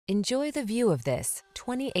Enjoy the view of this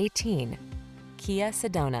 2018 Kia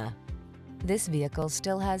Sedona. This vehicle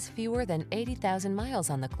still has fewer than 80,000 miles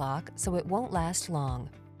on the clock, so it won't last long.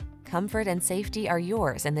 Comfort and safety are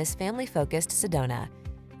yours in this family-focused Sedona.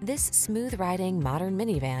 This smooth-riding modern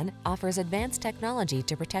minivan offers advanced technology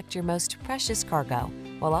to protect your most precious cargo,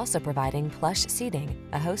 while also providing plush seating,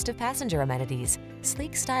 a host of passenger amenities,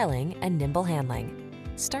 sleek styling, and nimble handling.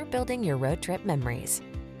 Start building your road trip memories.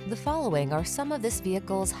 The following are some of this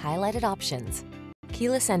vehicle's highlighted options: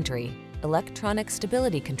 keyless entry, electronic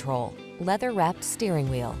stability control, leather-wrapped steering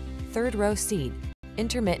wheel, third-row seat,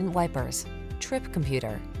 intermittent wipers, trip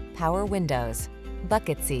computer, power windows,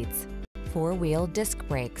 bucket seats, four-wheel disc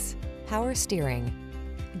brakes, power steering.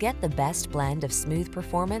 Get the best blend of smooth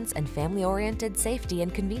performance and family-oriented safety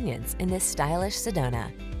and convenience in this stylish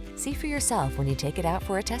Sedona. See for yourself when you take it out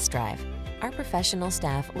for a test drive. Our professional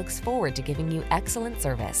staff looks forward to giving you excellent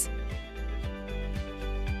service.